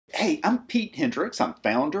Hey, I'm Pete Hendrix. I'm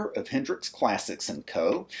founder of Hendrix Classics &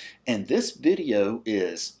 Co. And this video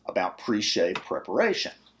is about pre-shave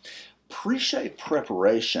preparation. Pre-shave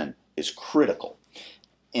preparation is critical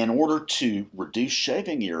in order to reduce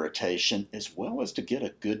shaving irritation as well as to get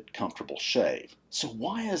a good, comfortable shave. So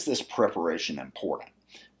why is this preparation important?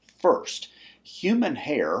 First, human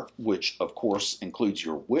hair, which of course includes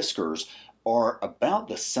your whiskers, are about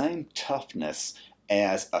the same toughness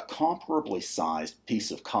as a comparably sized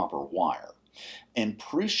piece of copper wire. And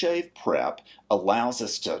pre-shave prep allows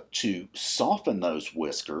us to soften those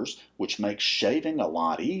whiskers, which makes shaving a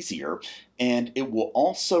lot easier, and it will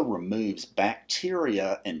also removes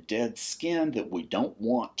bacteria and dead skin that we don't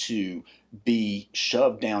want to be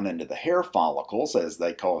shoved down into the hair follicles as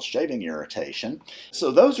they cause shaving irritation.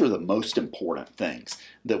 So those are the most important things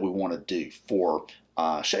that we want to do for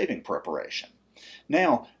shaving preparation.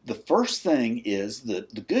 Now, the first thing is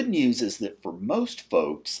that the good news is that for most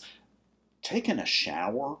folks, taking a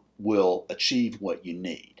shower will achieve what you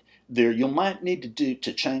need. You might need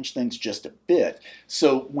to change things just a bit.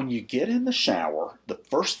 So when you get in the shower, the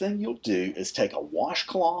first thing you'll do is take a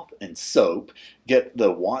washcloth and soap, get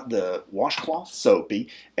the washcloth soapy,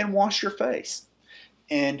 and wash your face.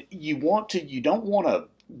 And you don't want to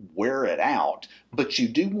wear it out, but you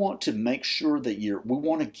do want to make sure that we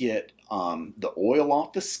want to get the oil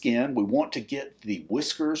off the skin. We want to get the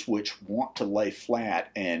whiskers, which want to lay flat,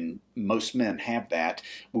 and most men have that.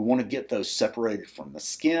 We want to get those separated from the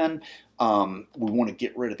skin. We want to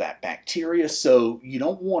get rid of that bacteria. So you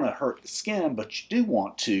don't want to hurt the skin, but you do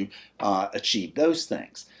want to achieve those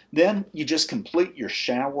things. Then you just complete your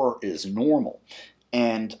shower as normal.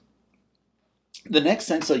 And the next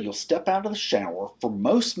thing, so you'll step out of the shower. For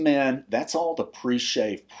most men, that's all the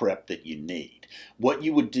pre-shave prep that you need. What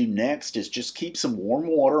you would do next is just keep some warm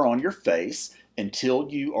water on your face until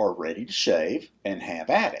you are ready to shave and have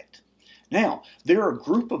at it. Now, there are a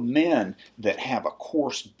group of men that have a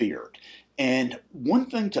coarse beard. And one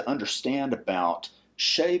thing to understand about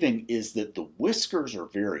shaving is that the whiskers are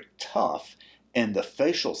very tough and the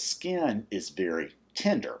facial skin is very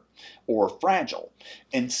tender or fragile.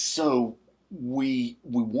 And so we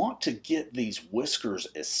want to get these whiskers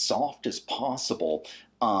as soft as possible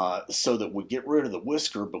so that we get rid of the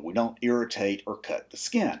whisker, but we don't irritate or cut the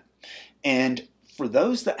skin. And for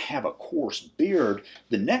those that have a coarse beard,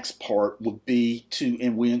 the next part would be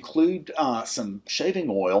and we include some shaving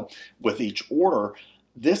oil with each order.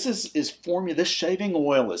 This shaving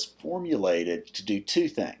oil is formulated to do two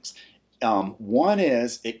things. One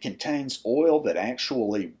is it contains oil that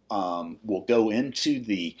actually will go into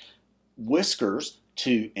the whiskers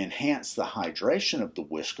to enhance the hydration of the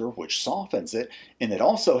whisker, which softens it, and it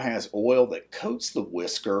also has oil that coats the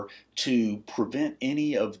whisker to prevent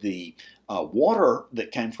any of the water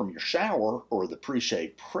that came from your shower or the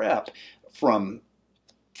pre-shave prep from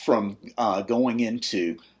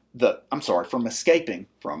escaping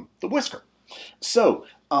from the whisker. So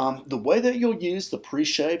the way that you'll use the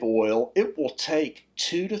pre-shave oil, it will take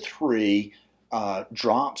 2 to 3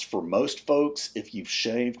 drops for most folks if you've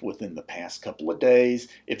shaved within the past couple of days.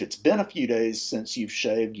 If it's been a few days since you've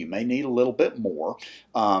shaved, you may need a little bit more.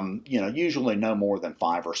 Usually no more than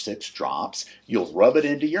 5 or 6 drops. You'll rub it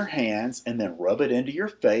into your hands and then rub it into your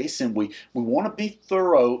face. And we want to be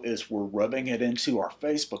thorough as we're rubbing it into our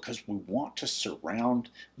face because we want to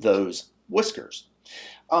surround those whiskers.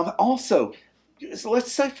 Also, so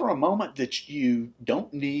let's say for a moment that you do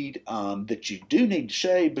need to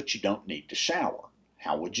shave, but you don't need to shower.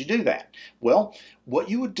 How would you do that? Well, what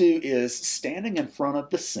you would do is standing in front of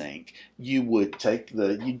the sink, you would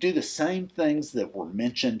you do the same things that were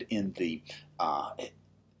mentioned in the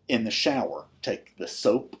shower. Take the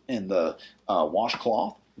soap and the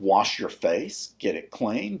washcloth, wash your face, get it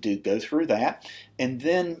clean, go through that, and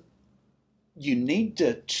then you need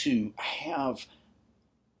to have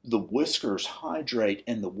the whiskers hydrate,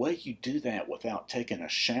 and the way you do that without taking a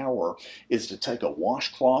shower is to take a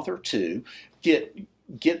washcloth or two,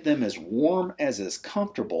 get them as warm as is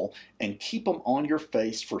comfortable, and keep them on your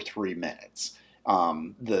face for 3 minutes.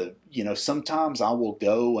 Sometimes I will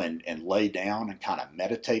go and lay down and kind of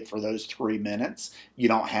meditate for those 3 minutes. You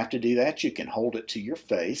don't have to do that. You can hold it to your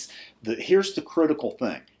face. Here's the critical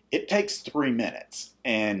thing. It takes 3 minutes,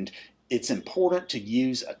 and it's important to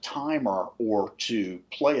use a timer or to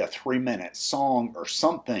play a 3-minute song or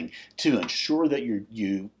something to ensure that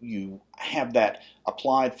you have that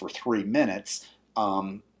applied for 3 minutes.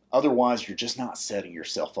 Otherwise, you're just not setting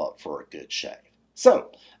yourself up for a good shave.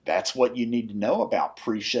 So that's what you need to know about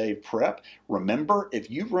pre-shave prep. Remember,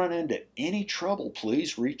 if you run into any trouble,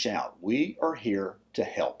 please reach out. We are here to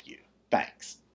help you. Thanks.